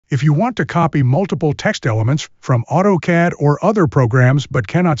If you want to copy multiple text elements from AutoCAD or other programs but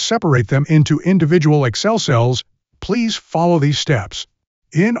cannot separate them into individual Excel cells, please follow these steps.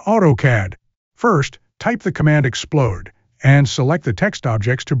 In AutoCAD, first, type the command explode and select the text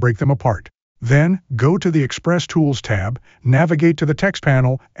objects to break them apart. Then, go to the Express Tools tab, navigate to the text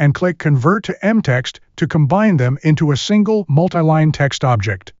panel, and click Convert to MText to combine them into a single multi-line text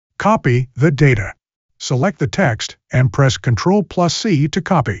object. Copy the data. Select the text and press Ctrl+C to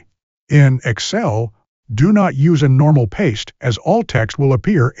copy. In Excel, do not use a normal paste as all text will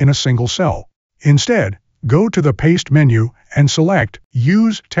appear in a single cell. Instead, go to the Paste menu and select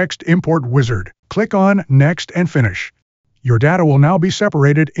Use Text Import Wizard. Click on Next and Finish. Your data will now be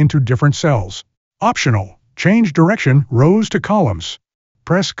separated into different cells. Optional: change direction rows to columns.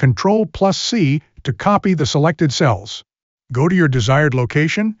 Press Ctrl+C to copy the selected cells. Go to your desired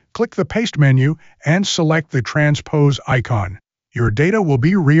location, click the Paste menu, and select the Transpose icon. Your data will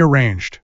be rearranged.